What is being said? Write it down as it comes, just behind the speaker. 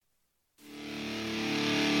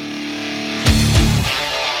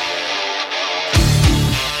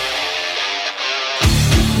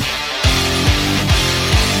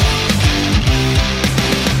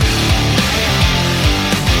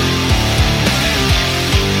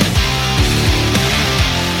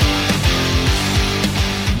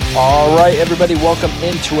All right, everybody, welcome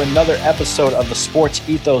into another episode of the Sports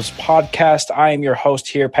Ethos Podcast. I am your host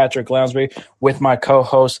here, Patrick Lounsbury, with my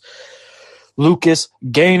co-host, Lucas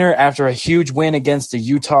Gaynor, after a huge win against the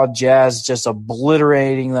Utah Jazz, just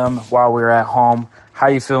obliterating them while we were at home. How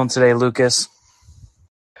you feeling today, Lucas?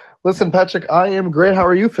 Listen, Patrick, I am great. How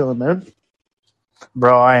are you feeling, man?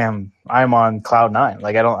 Bro, I'm on cloud nine.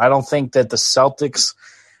 Like I don't think that the Celtics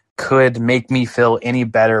could make me feel any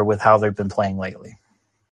better with how they've been playing lately.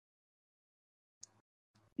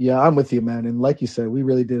 Yeah, I'm with you, man. And like you said, we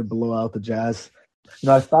really did blow out the Jazz.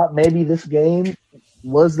 I thought maybe this game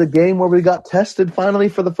was the game where we got tested finally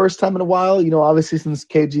for the first time in a while. Obviously since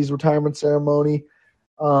KG's retirement ceremony.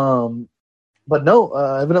 But no,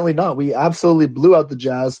 evidently not. We absolutely blew out the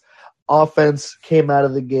Jazz. Offense came out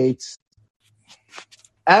of the gates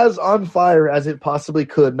as on fire as it possibly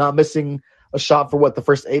could, not missing a shot for the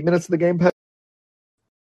first 8 minutes of the game, Patrick?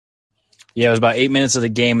 Yeah, it was about 8 minutes of the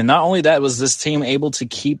game. And not only that, was this team able to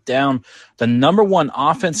keep down the number one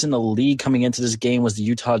offense in the league coming into this game was the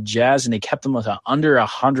Utah Jazz, and they kept them under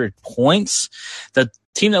 100 points. The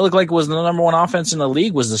team that looked like it was the number one offense in the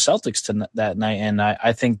league was the Celtics that night, and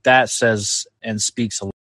I think that says and speaks a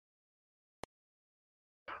lot.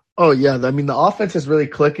 Oh, yeah. I mean, the offense is really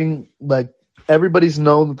clicking. Like, everybody's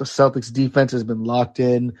known that the Celtics defense has been locked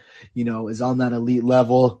in, is on that elite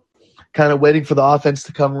level. Kind of waiting for the offense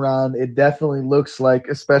to come around. It definitely looks like,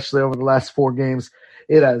 especially over the last 4 games,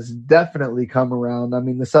 it has definitely come around. I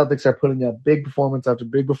mean, the Celtics are putting up big performance after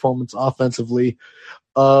big performance offensively.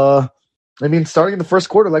 Starting in the first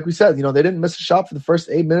quarter, like we said, they didn't miss a shot for the first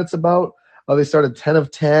 8 minutes about. They started 10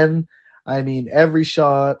 of 10. I mean, every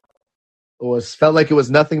shot felt like it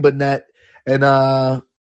was nothing but net. And,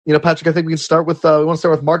 Patrick, I think we want to start with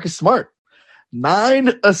Marcus Smart.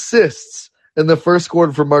 9 assists in the first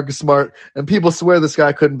quarter for Marcus Smart, and people swear this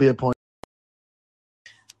guy couldn't be a point.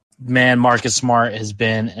 Man, Marcus Smart has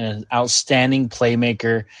been an outstanding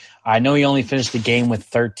playmaker. I know he only finished the game with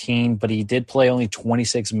 13, but he did play only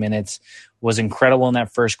 26 minutes, was incredible in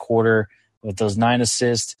that first quarter with those 9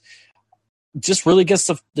 assists. Just really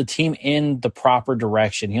gets the team in the proper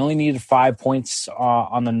direction. He only needed 5 points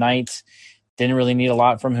on the night. Didn't really need a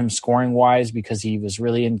lot from him scoring-wise because he was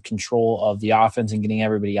really in control of the offense and getting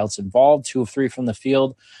everybody else involved. 2 of 3 from the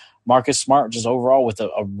field. Marcus Smart just overall with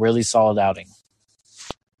a really solid outing.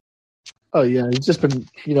 Oh, yeah. He's just been,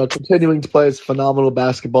 continuing to play his phenomenal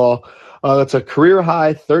basketball. That's a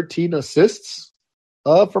career-high 13 assists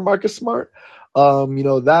for Marcus Smart.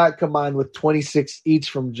 That combined with 26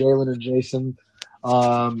 each from Jalen and Jason.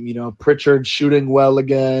 Pritchard shooting well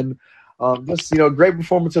again. Great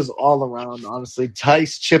performances all around, honestly.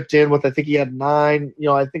 Tice chipped in with, I think he had 9,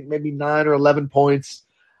 maybe 9 or 11 points.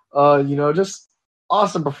 Just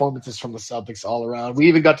awesome performances from the Celtics all around. We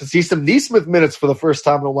even got to see some Nesmith minutes for the first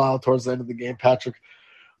time in a while towards the end of the game, Patrick.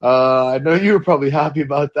 I know you were probably happy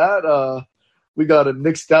about that. We got a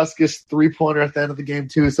Nick Stauskas 3-pointer at the end of the game,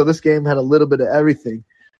 too. So this game had a little bit of everything.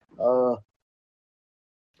 Honestly,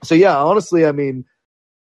 I mean,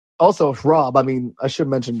 also, Rob, I should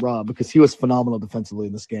mention Rob because he was phenomenal defensively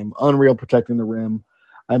in this game. Unreal protecting the rim.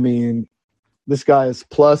 I mean, this guy is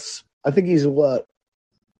plus, I think he's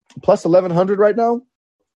plus 1,100 right now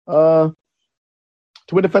to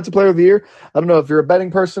win Defensive Player of the Year. I don't know if you're a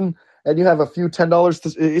betting person and you have a few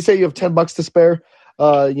 $10 you say you have $10 to spare.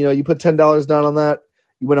 You put $10 down on that.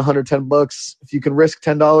 You win $110. If you can risk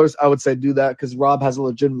 $10, I would say do that because Rob has a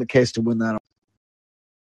legitimate case to win that.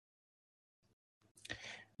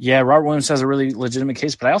 Yeah, Robert Williams has a really legitimate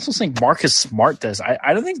case, but I also think Marcus Smart does.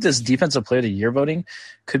 I don't think this Defensive Player of the Year voting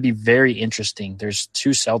could be very interesting. There's 2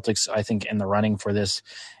 Celtics, I think, in the running for this.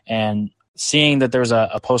 And seeing that there was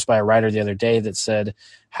a post by a writer the other day that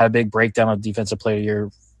had a big breakdown of Defensive Player of the Year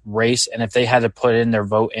race, and if they had to put in their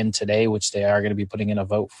vote in today, which they are going to be putting in a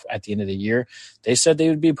vote at the end of the year, they said they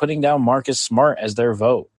would be putting down Marcus Smart as their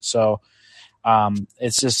vote. So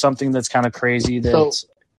it's just something that's kind of crazy that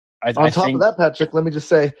 – On top of that, Patrick, let me just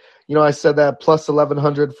say, I said that plus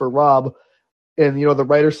 1,100 for Rob, and, the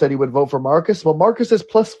writer said he would vote for Marcus. Well, Marcus is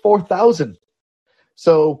plus 4,000.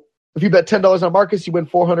 So if you bet $10 on Marcus, you win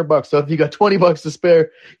 $400. So if you got $20 to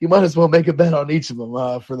spare, you might as well make a bet on each of them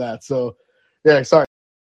for that. So, yeah, sorry.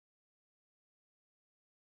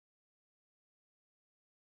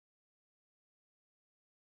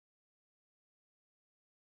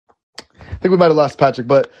 I think we might have lost Patrick,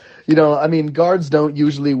 but, guards don't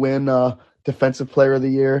usually win Defensive Player of the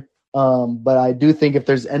Year. But I do think if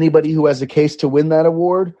there's anybody who has a case to win that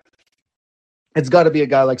award, it's got to be a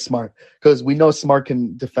guy like Smart because we know Smart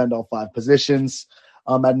can defend all 5 positions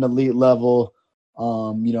at an elite level.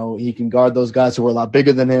 He can guard those guys who are a lot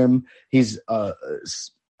bigger than him. He's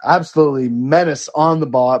absolutely menace on the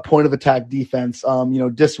ball at point of attack defense,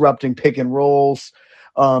 disrupting pick and rolls,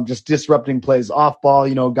 just disrupting plays off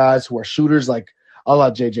ball, guys who are shooters like a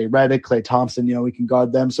la JJ Redick, Klay Thompson, we can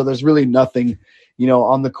guard them. So there's really nothing,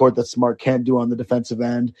 on the court that Smart can't do on the defensive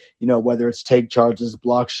end, whether it's take charges,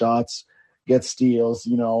 block shots, get steals,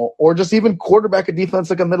 or just even quarterback a defense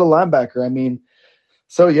like a middle linebacker. I mean,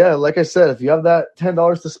 so yeah, like I said, if you have that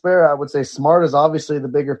 $10 to spare, I would say Smart is obviously the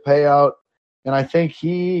bigger payout. And I think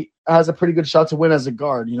he has a pretty good shot to win as a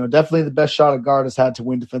guard. Definitely the best shot a guard has had to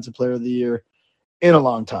win Defensive Player of the Year in a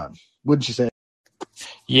long time. Wouldn't you say?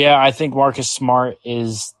 Yeah, I think Marcus Smart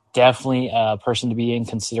is definitely a person to be in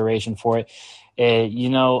consideration for it.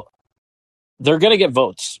 They're going to get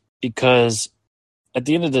votes because at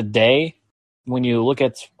the end of the day, when you look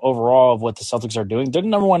at overall of what the Celtics are doing, they're the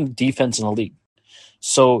number one defense in the league.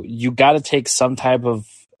 So you got to take some type of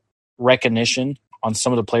recognition on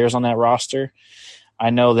some of the players on that roster.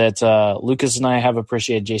 I know that Lucas and I have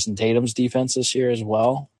appreciated Jason Tatum's defense this year as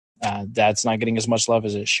well. That's not getting as much love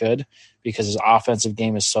as it should because his offensive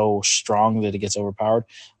game is so strong that it gets overpowered.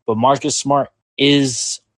 But Marcus Smart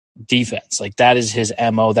is defense. Like, that is his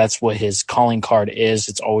MO. That's what his calling card is.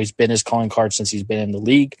 It's always been his calling card since he's been in the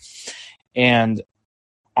league. And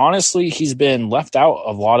honestly, he's been left out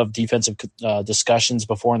of a lot of defensive discussions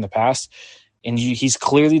before in the past. And he's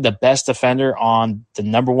clearly the best defender on the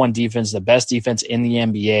number one defense, the best defense in the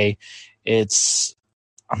NBA.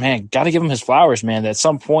 Got to give him his flowers, man. At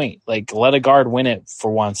some point, let a guard win it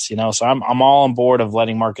for once, So I'm all on board of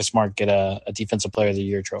letting Marcus Smart get a Defensive Player of the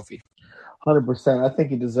Year trophy. 100%. I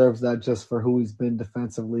think he deserves that just for who he's been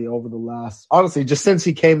defensively over the last, honestly, just since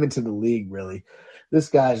he came into the league, really. This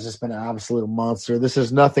guy's just been an absolute monster. This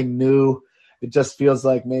is nothing new. It just feels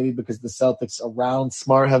like maybe because the Celtics around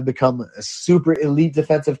Smart have become a super elite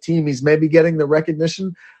defensive team, he's maybe getting the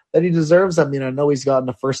recognition that he deserves. I mean, I know he's gotten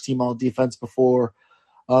a first-team all-defense before,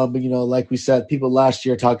 but, like we said, people last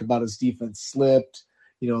year talked about his defense slipped,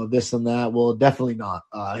 this and that. Well, definitely not.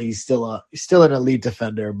 He's still an elite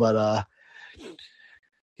defender. But,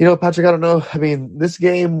 Patrick, I don't know. I mean, this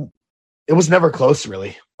game, it was never close,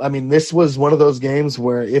 really. I mean, this was one of those games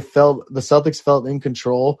where the Celtics felt in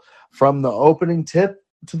control from the opening tip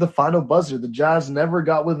to the final buzzer. The Jazz never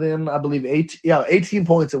got within, I believe, 18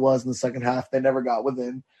 points it was in the second half. They never got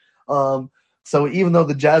within. So even though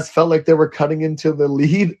the Jazz felt like they were cutting into the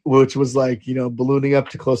lead, which was ballooning up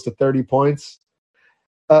to close to 30 points,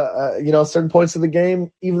 certain points of the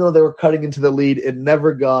game, even though they were cutting into the lead, it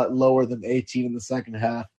never got lower than 18 in the second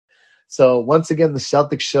half. So once again, the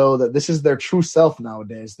Celtics show that this is their true self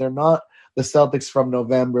nowadays. They're not the Celtics from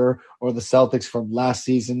November or the Celtics from last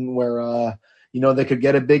season where, they could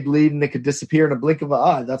get a big lead and they could disappear in a blink of an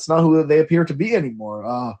eye. That's not who they appear to be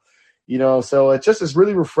anymore. So it just is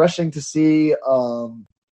really refreshing to see.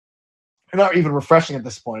 Not even refreshing at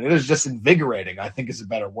this point. It is just invigorating, I think is a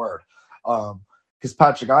better word. Because,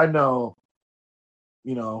 Patrick, I know,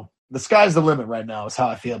 the sky's the limit right now is how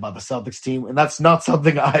I feel about the Celtics team. And that's not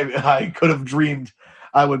something I could have dreamed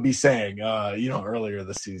I would be saying, earlier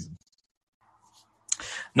this season.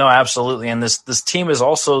 No, absolutely. And this team is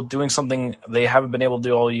also doing something they haven't been able to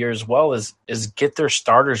do all year as well is get their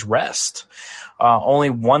starters rest. Only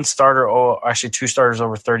one starter, actually two starters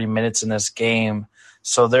over 30 minutes in this game.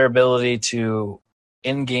 So their ability to,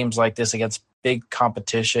 in games like this against big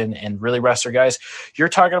competition and really rest their guys. You're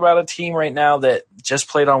talking about a team right now that just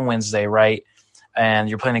played on Wednesday, right? And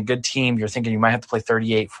you're playing a good team. You're thinking you might have to play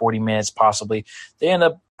 38, 40 minutes possibly. They end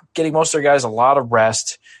up getting most of their guys a lot of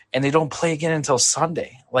rest, and they don't play again until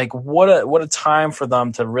Sunday. What a time for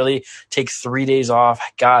them to really take 3 days off,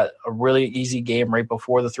 got a really easy game right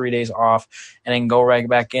before the 3 days off, and then go right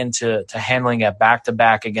back into handling a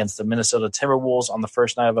back-to-back against the Minnesota Timberwolves on the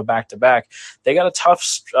first night of a back-to-back. They got a tough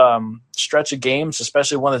stretch of games,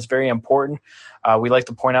 especially one that's very important. We like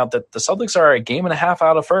to point out that the Celtics are a game and a half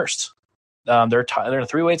out of first. They're in a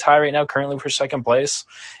three-way tie right now, currently for second place,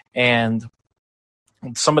 and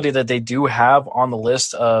somebody that they do have on the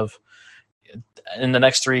list of in the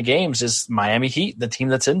next three games is Miami Heat, the team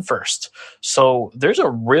that's in first. So there's a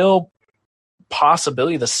real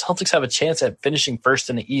possibility the Celtics have a chance at finishing first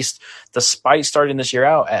in the East, despite starting this year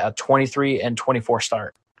out at a 23-24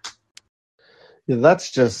 start. Yeah,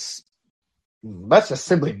 that's just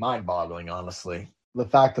simply mind-boggling, honestly. The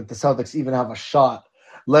fact that the Celtics even have a shot,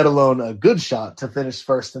 let alone a good shot, to finish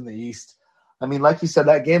first in the East. I mean, like you said,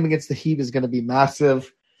 that game against the Heat is going to be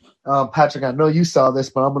massive. Patrick, I know you saw this,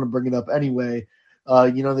 but I'm going to bring it up anyway.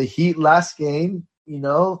 The Heat last game,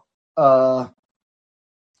 and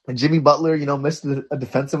Jimmy Butler, missed a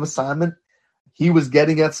defensive assignment. He was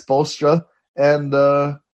getting at Spoelstra, and,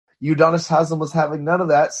 Udonis Haslem was having none of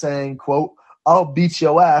that, saying, quote, "I'll beat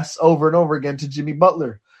your ass," over and over again to Jimmy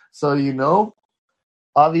Butler. So,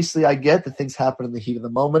 obviously I get that things happen in the heat of the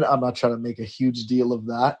moment. I'm not trying to make a huge deal of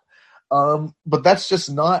that. But that's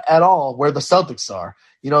just not at all where the Celtics are.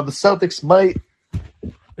 The Celtics might,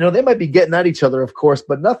 they might be getting at each other, of course,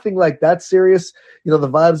 but nothing like that serious. The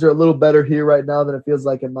vibes are a little better here right now than it feels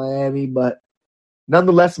like in Miami, but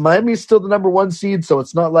nonetheless, Miami is still the number 1 seed, so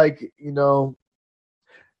it's not like,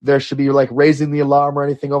 there should be like raising the alarm or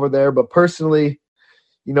anything over there. But personally,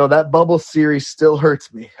 that bubble series still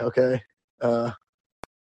hurts me, okay?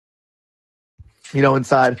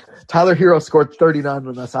 Inside. Tyler Hero scored 39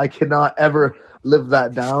 with us. I cannot ever live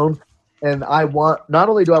that down. And not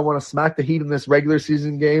only do I want to smack the Heat in this regular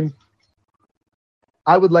season game,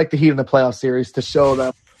 I would like the Heat in the playoff series to show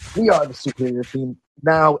that we are the superior team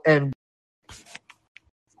now. And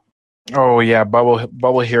oh yeah,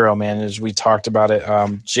 bubble hero, man. As we talked about it,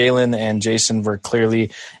 Jalen and Jason were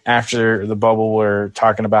clearly after the bubble were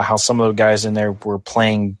talking about how some of the guys in there were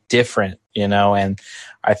playing different, and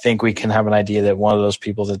I think we can have an idea that one of those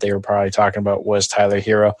people that they were probably talking about was Tyler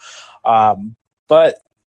Hero. But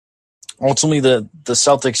ultimately, the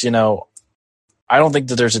Celtics, I don't think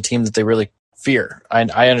that there's a team that they really fear.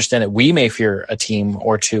 I understand that we may fear a team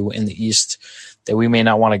or two in the East that we may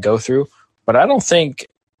not want to go through, but I don't think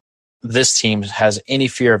this team has any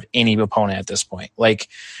fear of any opponent at this point. Like,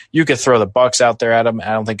 you could throw the Bucks out there at them, I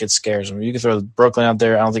don't think it scares them. You could throw Brooklyn out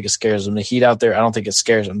there, I don't think it scares them. The Heat out there, I don't think it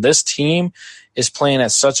scares them. This team is playing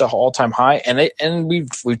at such an all-time high, and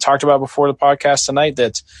we've talked about before the podcast tonight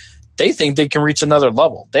that they think they can reach another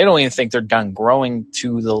level. They don't even think they're done growing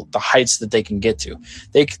to the heights that they can get to.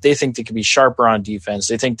 They think they could be sharper on defense.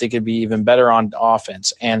 They think they could be even better on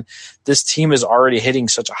offense. And this team is already hitting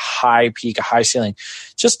such a high peak, a high ceiling.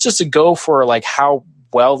 Just to go for like how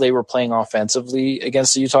well they were playing offensively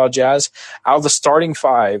against the Utah Jazz, out of the starting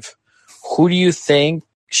 5, who do you think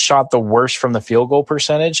shot the worst from the field goal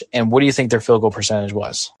percentage, and what do you think their field goal percentage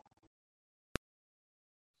was?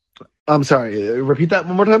 I'm sorry, repeat that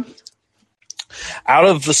one more time. Out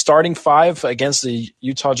of the starting 5 against the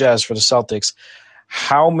Utah Jazz for the Celtics,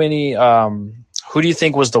 how many? Who do you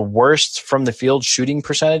think was the worst from the field shooting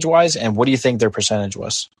percentage wise, and what do you think their percentage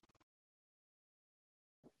was?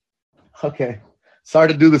 Okay, sorry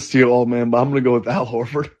to do this to you, old man, but I'm going to go with Al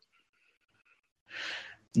Horford.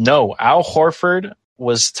 No, Al Horford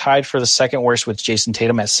was tied for the second worst with Jason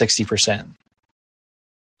Tatum at 60%.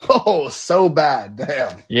 Oh, so bad.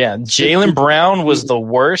 Damn. Yeah, Jaylen Brown was the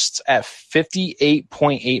worst at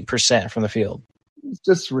 58.8% from the field. It's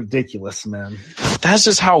just ridiculous, man. That's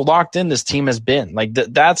just how locked in this team has been. Like,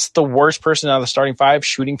 that's the worst person out of the starting 5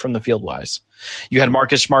 shooting from the field wise. You had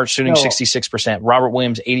Marcus Smart shooting 66%, Robert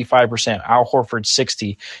Williams 85%, Al Horford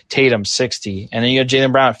 60%, Tatum 60%, and then you had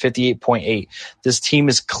Jaylen Brown at 58.8%. This team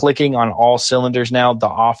is clicking on all cylinders now. The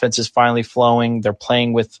offense is finally flowing. They're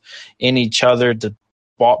playing within each other. The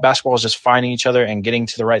basketball is just finding each other and getting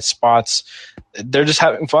to the right spots. They're just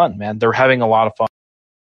having fun, man. They're having a lot of fun.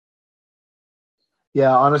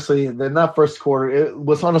 Yeah, honestly, in that first quarter, it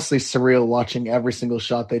was honestly surreal watching every single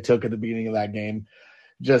shot they took at the beginning of that game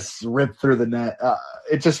just rip through the net.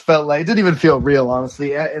 It just felt like – it didn't even feel real,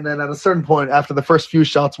 honestly. And then at a certain point, after the first few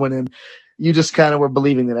shots went in, you just kind of were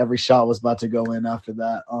believing that every shot was about to go in after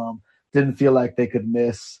that. Didn't feel like they could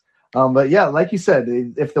miss. But, yeah, like you said,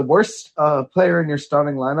 if the worst player in your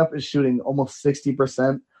starting lineup is shooting almost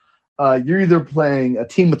 60%, you're either playing a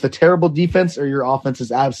team with a terrible defense or your offense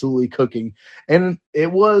is absolutely cooking. And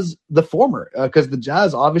it was the former because the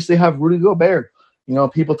Jazz obviously have Rudy Gobert.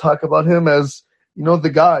 People talk about him as,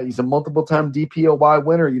 the guy. He's a multiple-time DPOY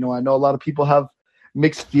winner. I know a lot of people have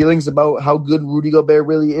mixed feelings about how good Rudy Gobert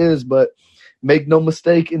really is, but make no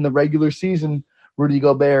mistake, in the regular season, Rudy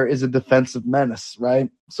Gobert is a defensive menace,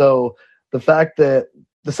 right? So the fact that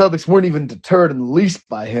the Celtics weren't even deterred in the least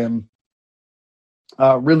by him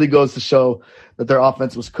really goes to show that their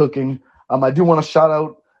offense was cooking. I do want to shout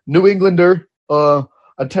out New Englander,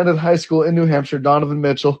 attended high school in New Hampshire, Donovan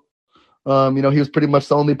Mitchell. He was pretty much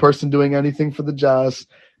the only person doing anything for the Jazz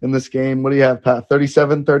in this game. What do you have, Pat?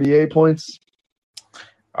 37, 38 points?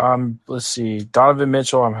 Let's see. Donovan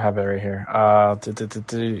Mitchell, I have it right here.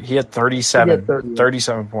 He had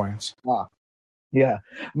 37 points. Yeah.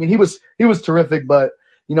 I mean, he was terrific, but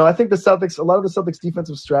I think a lot of the Celtics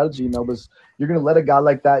defensive strategy, was you're going to let a guy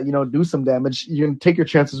like that, do some damage. You're going to take your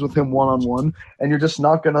chances with him one-on-one, and you're just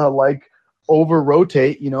not going to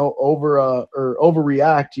over-rotate, or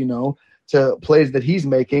overreact, to plays that he's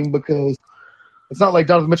making, because it's not like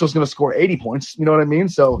Donovan Mitchell's going to score 80 points. You know what I mean?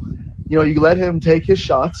 So, you let him take his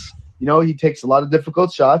shots. He takes a lot of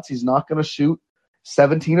difficult shots. He's not going to shoot,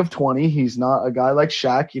 17 of 20. He's not a guy like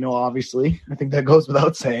Shaq, obviously. I think that goes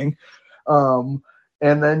without saying. And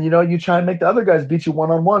then, you try and make the other guys beat you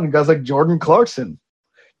one-on-one. Guys like Jordan Clarkson,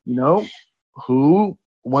 who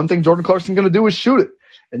one thing Jordan Clarkson going to do is shoot it.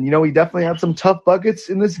 And, he definitely had some tough buckets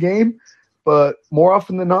in this game. But more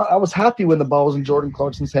often than not, I was happy when the ball was in Jordan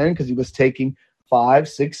Clarkson's hand because he was taking 5,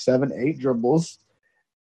 6, 7, 8 dribbles.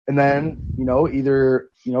 And then, either,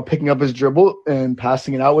 picking up his dribble and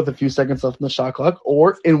passing it out with a few seconds left in the shot clock.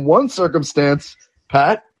 Or in one circumstance,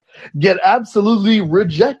 Pat, get absolutely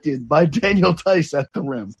rejected by Daniel Tice at the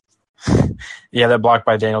rim. Yeah, that block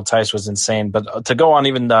by Daniel Tice was insane. But to go on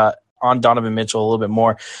even on Donovan Mitchell a little bit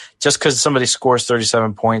more, just because somebody scores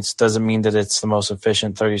 37 points doesn't mean that it's the most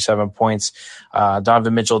efficient 37 points.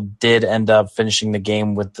 Donovan Mitchell did end up finishing the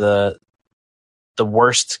game with the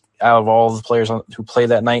worst out of all the players who played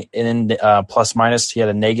that night. And in plus minus, he had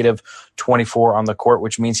a negative 24 on the court,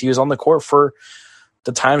 which means he was on the court for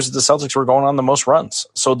the times that the Celtics were going on the most runs.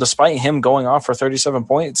 So despite him going off for 37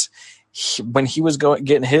 points, when he was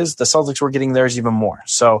getting his, the Celtics were getting theirs even more.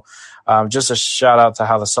 So just a shout out to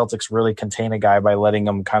how the Celtics really contain a guy by letting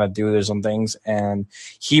him kind of do his own things. And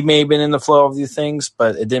he may have been in the flow of these things,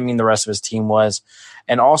 but it didn't mean the rest of his team was.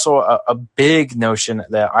 And also a big notion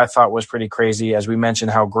that I thought was pretty crazy, as we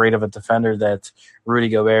mentioned how great of a defender that Rudy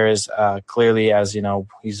Gobert is. Clearly, as you know,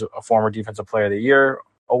 he's a former Defensive Player of the Year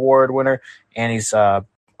award winner, and he's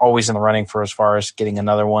always in the running for as far as getting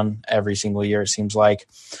another one every single year, it seems like.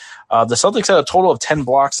 The Celtics had a total of 10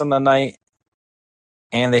 blocks on the night,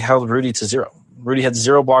 and they held Rudy to 0. Rudy had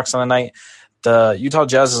 0 blocks on the night. The Utah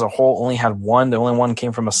Jazz as a whole only had 1. The only one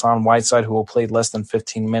came from Hassan Whiteside, who played less than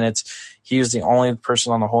 15 minutes. He was the only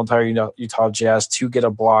person on the whole entire Utah Jazz to get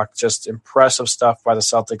a block. Just impressive stuff by the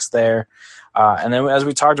Celtics there. And then, as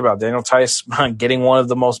we talked about, Daniel Tice getting one of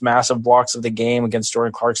the most massive blocks of the game against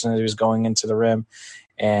Jordan Clarkson as he was going into the rim,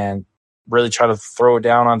 and really try to throw it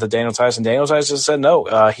down onto Daniel Tice. And Daniel Tice just said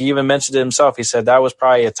no. He even mentioned it himself. He said that was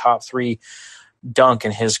probably a top 3 dunk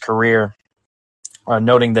in his career,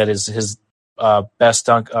 noting that his best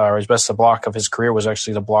dunk or his best block of his career was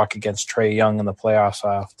actually the block against Trae Young in the playoffs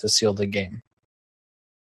to seal the game.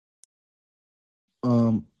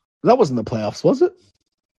 That wasn't the playoffs, was it?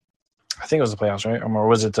 I think it was the playoffs, right? Or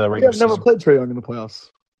was it the regular season? I've never played Trae Young in the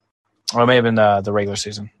playoffs. Or it may have been the regular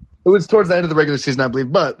season. It was towards the end of the regular season, I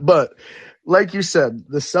believe. But like you said,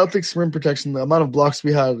 the Celtics rim protection, the amount of blocks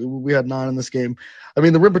we had 9 in this game. I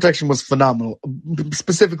mean, the rim protection was phenomenal,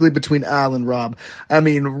 specifically between Al and Rob. I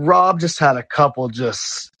mean, Rob just had a couple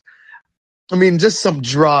just some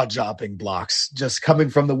jaw-dropping blocks just coming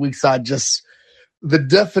from the weak side, just the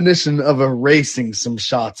definition of erasing some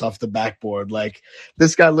shots off the backboard. Like,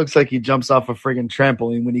 this guy looks like he jumps off a friggin'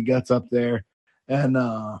 trampoline when he gets up there. And,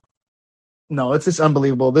 no, it's just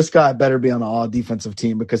unbelievable. This guy better be on an all-defensive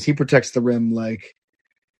team because he protects the rim like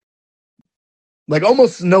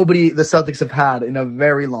almost nobody the Celtics have had in a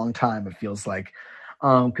very long time, it feels like.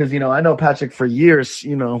 Because, I know Patrick for years,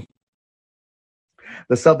 the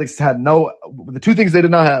Celtics had the 2 things they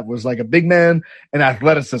did not have was like a big man and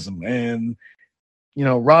athleticism. And,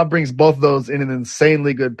 Rob brings both of those in an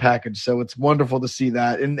insanely good package. So it's wonderful to see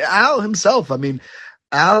that. And Al himself,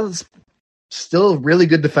 Al's still a really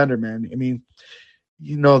good defender, man. I mean,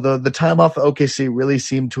 the time off at OKC really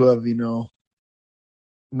seemed to have,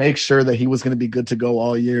 make sure that he was going to be good to go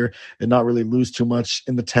all year and not really lose too much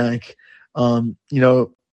in the tank.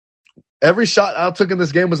 Every shot Al took in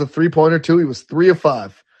this game was a 3-pointer too. He was 3 of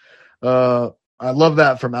 5. I love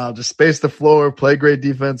that from Al. Just space the floor, play great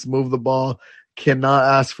defense, move the ball. Cannot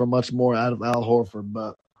ask for much more out of Al Horford.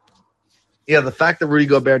 But yeah, the fact that Rudy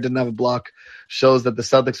Gobert didn't have a block shows that the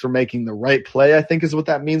Celtics were making the right play, I think is what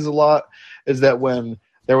that means a lot, is that when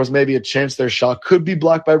there was maybe a chance their shot could be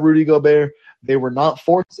blocked by Rudy Gobert, they were not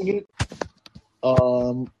forcing it.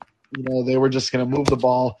 They were just going to move the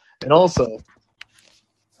ball. And also,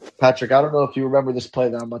 Patrick, I don't know if you remember this play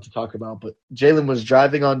that I'm about to talk about, but Jalen was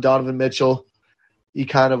driving on Donovan Mitchell. He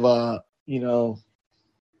kind of,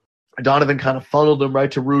 Donovan kind of funneled him right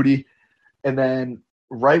to Rudy. And then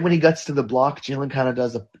right when he gets to the block, Jalen kind of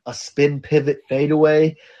does a spin pivot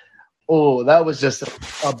fadeaway. Oh, that was just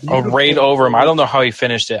a right over him. I don't know how he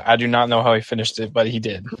finished it. I do not know how he finished it, but he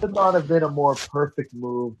did. It could not have been a more perfect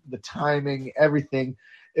move. The timing, everything.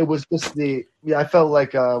 It was just I felt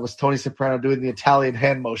like it was Tony Soprano doing the Italian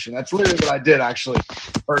hand motion. That's literally what I did, actually,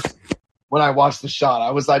 first when I watched the shot.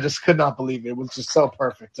 I just could not believe it. It was just so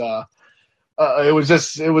perfect. It was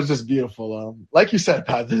just beautiful. Like you said,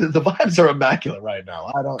 Pat, the vibes are immaculate right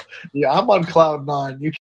now. I'm on cloud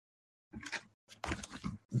 9.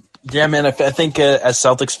 Yeah, man, I think as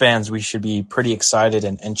Celtics fans, we should be pretty excited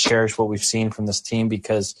and cherish what we've seen from this team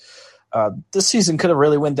because this season could have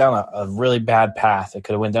really went down a really bad path. It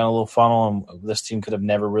could have went down a little funnel, and this team could have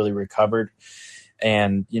never really recovered.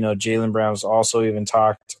 And, Jaylen Brown's also even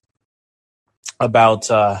talked about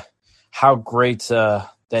how great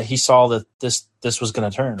that he saw that this was going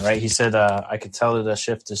to turn, right? He said, I could tell that the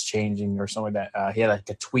shift is changing or something like that. He had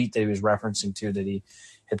a tweet that he was referencing to that he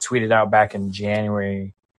had tweeted out back in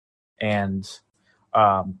January. And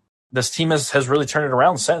this team has really turned it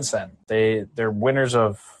around since then. They're winners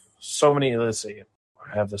of so many. Let's see,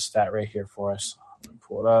 I have the stat right here for us. Let me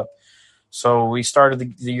pull it up. So we started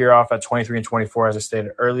the year off at 23-24, as I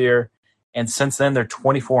stated earlier, and since then they're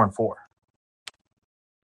 24-4.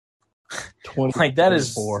 Like that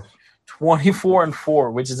is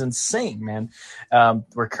 24-4, which is insane, man.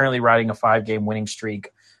 We're currently riding a 5-game winning streak.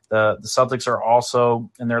 The Celtics are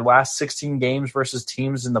also in their last 16 games versus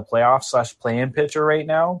teams in the playoffs / play-in picture right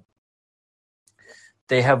now.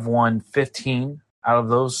 They have won 15 out of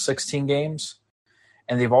those 16 games,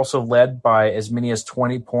 and they've also led by as many as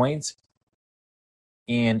 20 points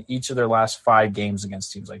in each of their last 5 games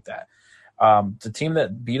against teams like that. The team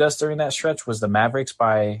that beat us during that stretch was the Mavericks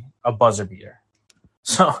by a buzzer beater.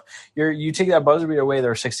 So you take that buzzer beater away,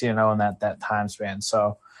 they're 16-0 in that time span.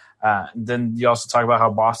 So then you also talk about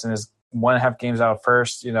how Boston is 1.5 games out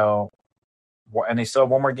first, and they still have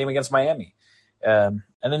one more game against Miami. And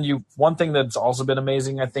then one thing that's also been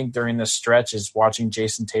amazing, I think, during this stretch is watching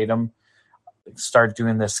Jason Tatum start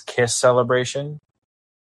doing this kiss celebration.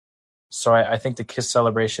 So I think the kiss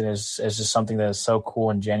celebration is just something that is so cool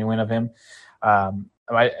and genuine of him. I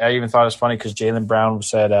even thought it was funny because Jaylen Brown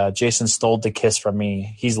said, Jason stole the kiss from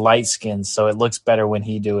me. He's light-skinned, so it looks better when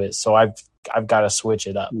he do it. So I've got to switch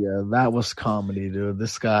it up. Yeah, that was comedy, dude.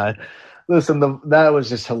 This guy, listen, that was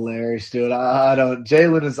just hilarious, dude. I don't.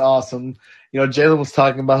 Jaylen is awesome. Jaylen was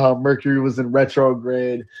talking about how Mercury was in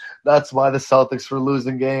retrograde. That's why the Celtics were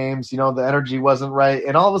losing games. The energy wasn't right,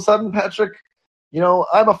 and all of a sudden, Patrick,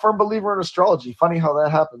 I'm a firm believer in astrology. Funny how that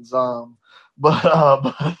happens. No,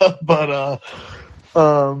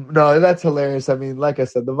 that's hilarious. I mean, like I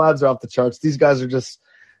said, the vibes are off the charts. These guys are just,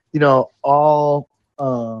 all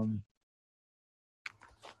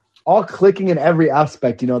clicking in every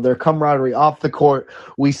aspect. Their camaraderie off the court.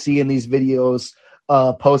 We see in these videos,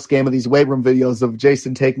 post game of these weight room videos of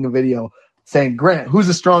Jason taking a video saying, "Grant, who's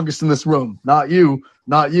the strongest in this room? Not you,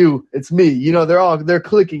 it's me." They're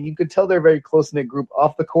clicking. You could tell they're a very close knit group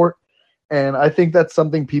off the court, and I think that's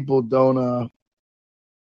something people don't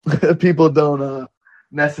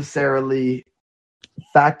necessarily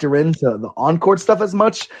factor into the on court stuff as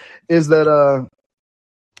much. Is that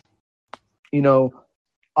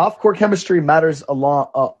off court chemistry matters a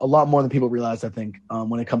lot more than people realize. I think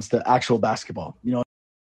when it comes to actual basketball,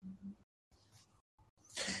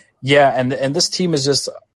 Yeah, and this team is just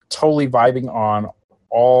totally vibing on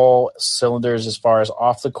all cylinders as far as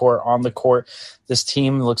off the court, on the court. This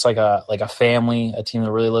team looks like a family, a team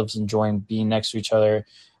that really lives enjoying being next to each other,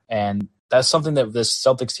 and that's something that this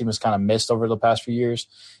Celtics team has kind of missed over the past few years.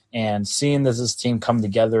 And seeing this team come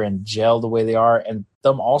together and gel the way they are, and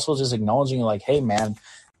them also just acknowledging like, hey, man,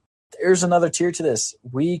 there's another tier to this.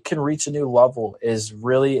 We can reach a new level is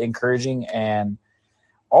really encouraging, and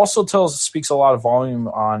also speaks a lot of volume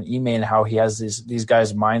on Ime and how he has these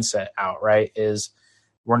guys' mindset out, right? Is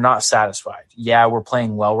we're not satisfied. Yeah, we're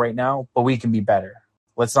playing well right now, but we can be better.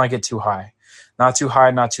 Let's not get too high. Not too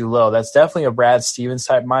high, not too low. That's definitely a Brad Stevens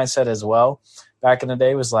type mindset as well. Back in the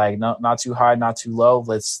day was like, no, not too high, not too low.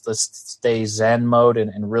 Let's stay Zen mode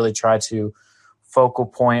and really try to focal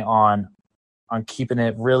point on keeping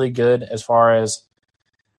it really good as far as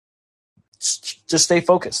just stay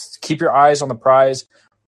focused. Keep your eyes on the prize.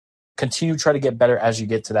 Continue to try to get better as you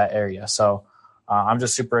get to that area. So I'm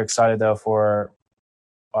just super excited, though, for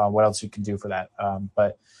what else you can do for that.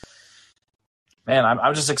 But, man,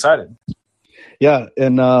 I'm just excited. Yeah,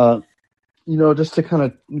 and, just to kind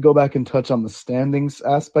of go back and touch on the standings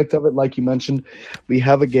aspect of it, like you mentioned, we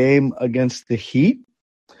have a game against the Heat.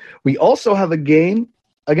 We also have a game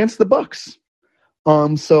against the Bucks.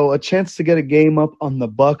 So a chance to get a game up on the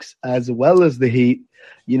Bucks as well as the Heat,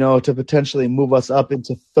 to potentially move us up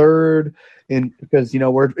into third because,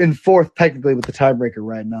 we're in fourth technically with the tiebreaker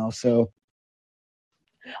right now. So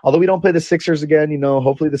although we don't play the Sixers again,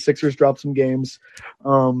 hopefully the Sixers drop some games.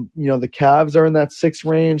 The Cavs are in that 6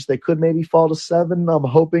 range. They could maybe fall to 7. I'm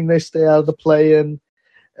hoping they stay out of the play-in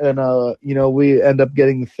and, we end up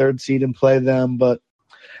getting the 3rd seed and play them. But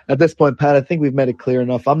at this point, Pat, I think we've made it clear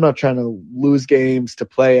enough. I'm not trying to lose games to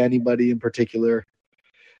play anybody in particular.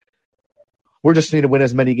 we're just need to win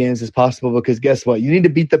as many games as possible because guess what? You need to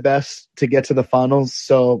beat the best to get to the finals.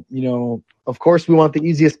 So, of course we want the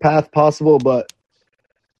easiest path possible, but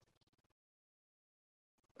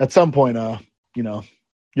at some point, you're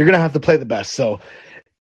going to have to play the best. So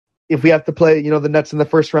if we have to play, the Nets in the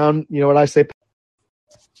first round, you know what I say?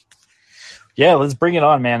 Yeah, let's bring it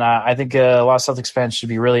on, man. I think a lot of Celtics fans should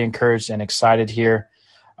be really encouraged and excited here.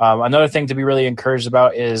 Another thing to be really encouraged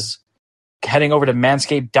about is heading over to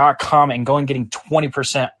manscaped.com and getting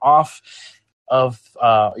 20% off of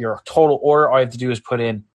your total order. All you have to do is put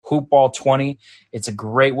in hoopball20. It's a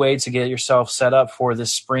great way to get yourself set up for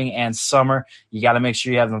this spring and summer. You got to make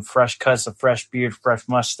sure you have them fresh cuts, a fresh beard, fresh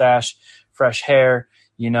mustache, fresh hair.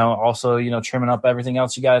 Also, trimming up everything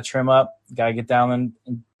else you got to trim up. You got to get down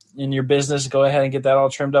in your business. Go ahead and get that all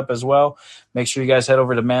trimmed up as well. Make sure you guys head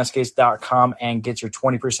over to manscaped.com and get your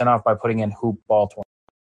 20% off by putting in hoopball20.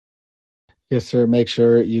 Yes, sir. Make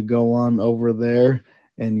sure you go on over there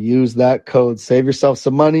and use that code. Save yourself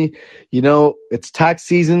some money. It's tax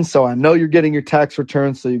season, so I know you're getting your tax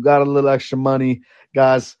return, so you got a little extra money.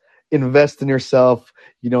 Guys, invest in yourself.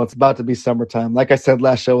 It's about to be summertime. Like I said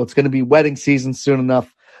last show, it's going to be wedding season soon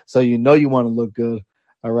enough, so you want to look good,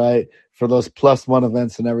 all right, for those +1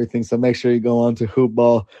 events and everything. So make sure you go on to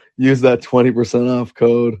Hoopball, use that 20% off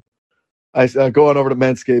code. Go on over to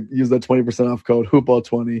Manscaped, use that 20% off code,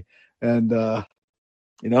 Hoopball20, and,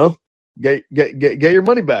 get your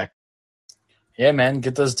money back. Yeah, man,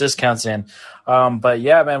 get those discounts in. But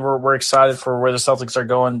yeah, man, we're excited for where the Celtics are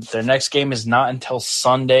going. Their next game is not until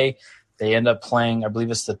Sunday. They end up playing, I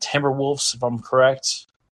believe it's the Timberwolves, if I'm correct.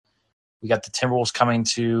 We got the Timberwolves coming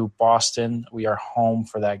to Boston. We are home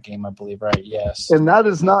for that game, I believe, right? Yes. And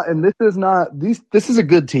this is a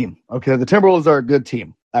good team. Okay, the Timberwolves are a good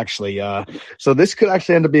team, actually. So this could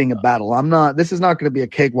actually end up being a battle. This is not going to be a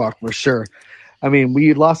cakewalk for sure. I mean,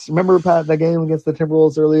 we lost. Remember, Pat, that game against the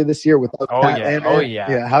Timberwolves earlier this year without Pat?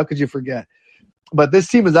 Yeah. How could you forget? But this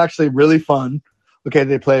team is actually really fun. Okay,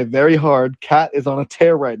 they play very hard. Cat is on a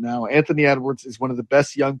tear right now. Anthony Edwards is one of the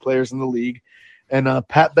best young players in the league, and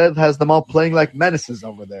Pat Bev has them all playing like menaces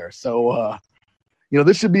over there. So,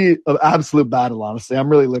 this should be an absolute battle. Honestly, I'm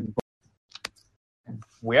really looking forward.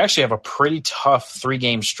 We actually have a pretty tough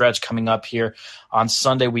 3-game stretch coming up here. On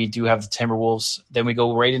Sunday, we do have the Timberwolves. Then we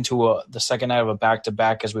go right into the second night of a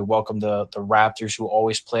back-to-back as we welcome the Raptors, who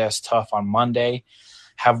always play us tough on Monday,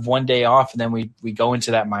 have one day off, and then we go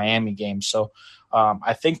into that Miami game. So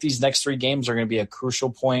I think these next 3 games are going to be a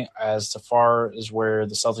crucial point as far as where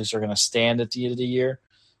the Celtics are going to stand at the end of the year.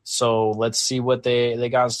 So let's see what they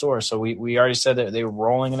got in store. So we already said that they were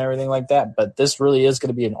rolling and everything like that, but this really is going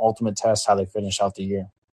to be an ultimate test how they finish out the year.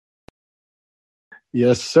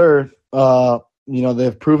 Yes, sir.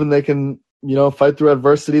 They've proven they can, fight through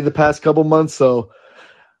adversity the past couple months. So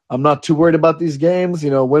I'm not too worried about these games.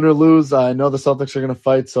 Win or lose, I know the Celtics are going to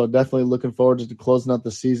fight. So definitely looking forward to closing out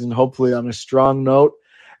the season, hopefully on a strong note.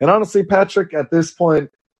 And honestly, Patrick, at this point,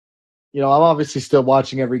 I'm obviously still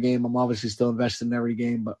watching every game. I'm obviously still invested in every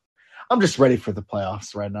game, but I'm just ready for the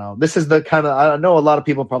playoffs right now. This is the kind of – I know a lot of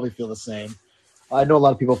people probably feel the same. I know a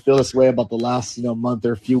lot of people feel this way about the last, month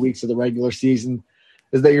or a few weeks of the regular season,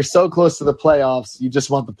 is that you're so close to the playoffs, you just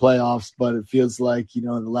want the playoffs, but it feels like, the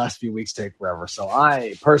last few weeks take forever. So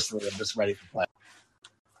I personally am just ready for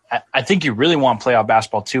playoffs. I think you really want playoff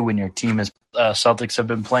basketball too when your team is Celtics have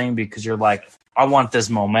been playing, because you're like, I want this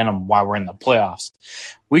momentum while we're in the playoffs.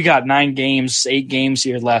 We got 8 games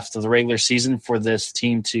here left of the regular season for this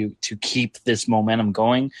team to keep this momentum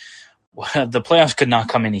going. The playoffs could not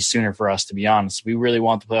come any sooner for us, to be honest. We really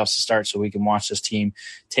want the playoffs to start so we can watch this team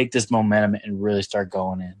take this momentum and really start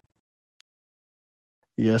going in.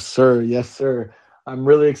 Yes, sir. Yes, sir. I'm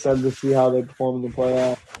really excited to see how they perform in the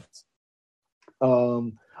playoffs.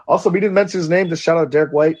 Also, we didn't mention his name. Just shout out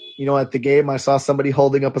Derek White. At the game, I saw somebody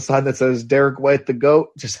holding up a sign that says Derek White the GOAT.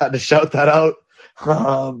 Just had to shout that out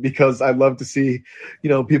because I love to see,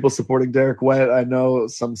 people supporting Derek White. I know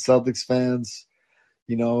some Celtics fans,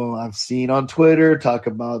 I've seen on Twitter talk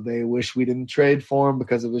about they wish we didn't trade for him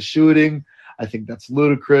because of his shooting. I think that's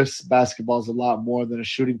ludicrous. Basketball is a lot more than a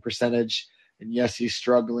shooting percentage. And yes, he's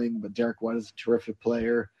struggling, but Derek White is a terrific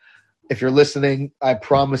player. If you're listening, I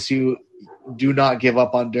promise you, do not give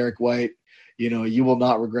up on Derek White. You will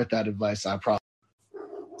not regret that advice. I promise.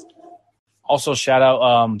 Also, shout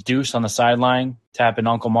out Deuce on the sideline, tapping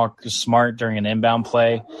Uncle Marcus Smart during an inbound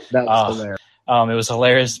play. That was hilarious. It was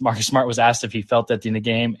hilarious. Marcus Smart was asked if he felt that in the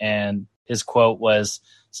game, and his quote was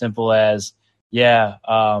simple as,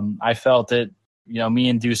 I felt it. Me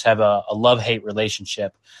and Deuce have a love-hate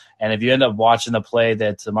relationship. And if you end up watching the play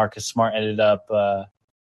that Marcus Smart ended up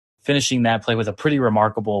finishing that play with a pretty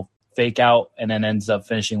remarkable fake out, and then ends up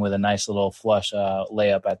finishing with a nice little flush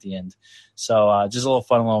layup at the end. So just a little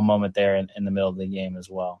fun little moment there in the middle of the game as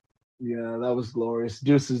well. Yeah, that was glorious.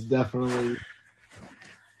 Deuce is definitely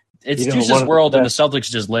it's Deuce's world, and the Celtics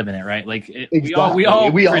just live in it, right? Like exactly. we all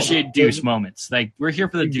appreciate Deuce moments. Like we're here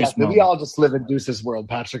for the Deuce moment. We all just live in Deuce's world,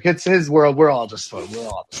 Patrick. It's his world. We're all just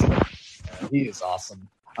he is awesome.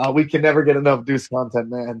 We can never get enough Deuce content,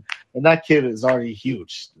 man. And that kid is already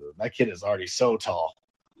huge. Dude. That kid is already so tall.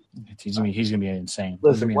 He's gonna be insane.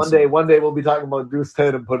 Listen, one day we'll be talking about Deuce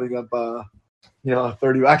Tatum putting up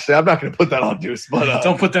 30. Actually, I'm not going to put that on Deuce, but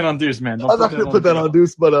don't put that on Deuce, man. I'm not going to put that on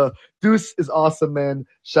Deuce, but Deuce is awesome, man.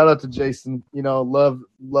 Shout out to Jason. Love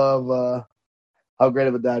how great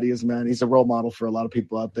of a dad he is, man. He's a role model for a lot of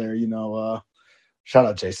people out there. Shout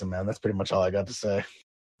out Jason, man. That's pretty much all I got to say.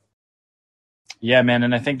 Yeah, man,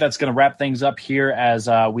 and I think that's going to wrap things up here as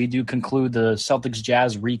we do conclude the Celtics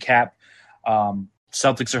Jazz recap.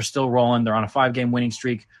 Celtics are still rolling. They're on a 5-game winning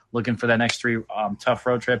streak, looking for that next 3 tough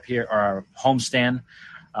road trip here, or homestand.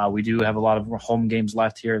 We do have a lot of home games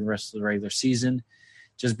left here in the rest of the regular season.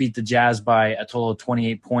 Just beat the Jazz by a total of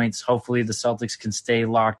 28 points. Hopefully the Celtics can stay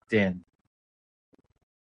locked in.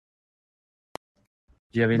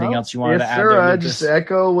 Do you have anything else you wanted to add? Yes, sir. I just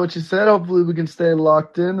echo what you said. Hopefully we can stay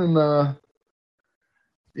locked in. And,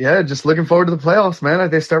 just looking forward to the playoffs, man.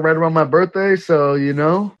 They start right around my birthday, so,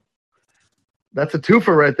 that's a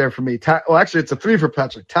 2-for right there for me. Actually, it's a 3 for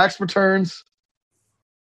Patrick. Tax returns,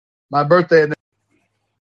 my birthday.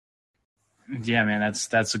 Yeah, man,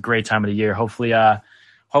 that's a great time of the year. Hopefully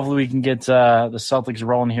we can get the Celtics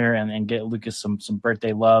rolling here and get Lucas some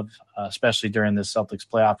birthday love, especially during this Celtics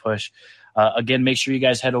playoff push. Again, make sure you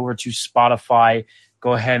guys head over to Spotify.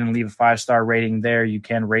 Go ahead and leave a 5-star rating there. You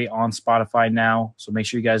can rate on Spotify now. So make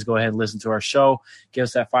sure you guys go ahead and listen to our show. Give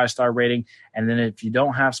us that 5-star rating. And then if you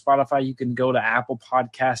don't have Spotify, you can go to Apple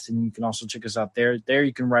Podcasts and you can also check us out there. There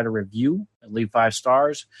you can write a review and leave 5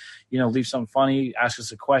 stars. Leave something funny, ask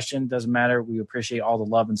us a question. Doesn't matter. We appreciate all the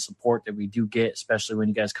love and support that we do get, especially when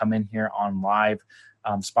you guys come in here on live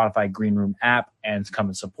Spotify Green Room app and come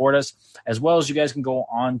and support us. As well as you guys can go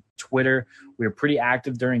on Twitter. We are pretty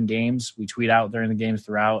active during games. We tweet out during the games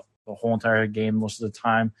throughout the whole entire game most of the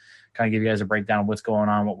time. Kind of give you guys a breakdown of what's going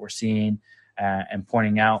on, what we're seeing, and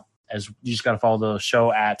pointing out. As you just got to follow the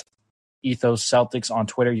show at Ethos Celtics on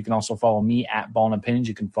Twitter. You can also follow me at Ball and Opinions.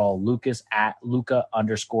 You can follow Lucas at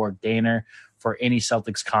Luca_Daner for any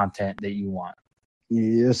Celtics content that you want.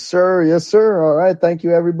 Yes, sir. Yes, sir. All right. Thank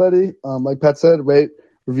you, everybody. Like Pat said, rate,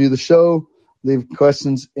 review the show, leave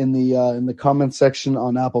questions in the comment section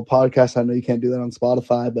on Apple Podcasts. I know you can't do that on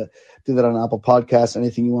Spotify, but do that on Apple Podcasts.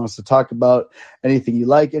 Anything you want us to talk about, anything you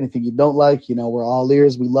like, anything you don't like, we're all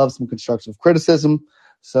ears. We love some constructive criticism.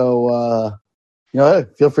 So, hey,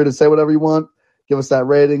 feel free to say whatever you want. Give us that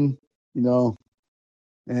rating,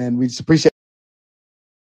 and we just appreciate it.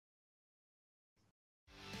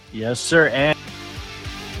 Yes, sir. And